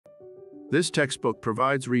This textbook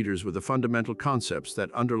provides readers with the fundamental concepts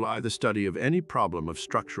that underlie the study of any problem of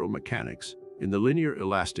structural mechanics in the linear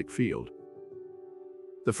elastic field.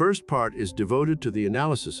 The first part is devoted to the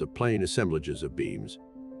analysis of plane assemblages of beams.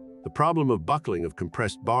 The problem of buckling of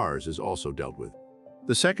compressed bars is also dealt with.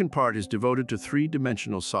 The second part is devoted to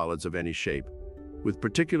three-dimensional solids of any shape, with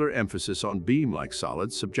particular emphasis on beam-like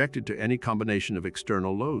solids subjected to any combination of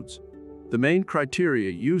external loads. The main criteria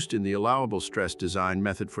used in the allowable stress design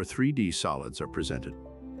method for 3D solids are presented.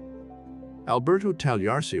 Alberto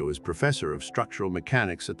Taliercio is professor of structural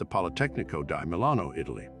mechanics at the Politecnico di Milano,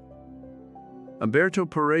 Italy. Umberto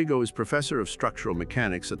Perego is professor of structural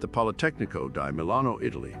mechanics at the Politecnico di Milano,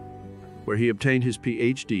 Italy, where he obtained his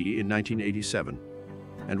PhD in 1987,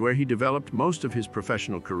 and where he developed most of his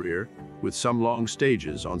professional career with some long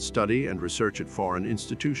stages on study and research at foreign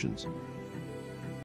institutions.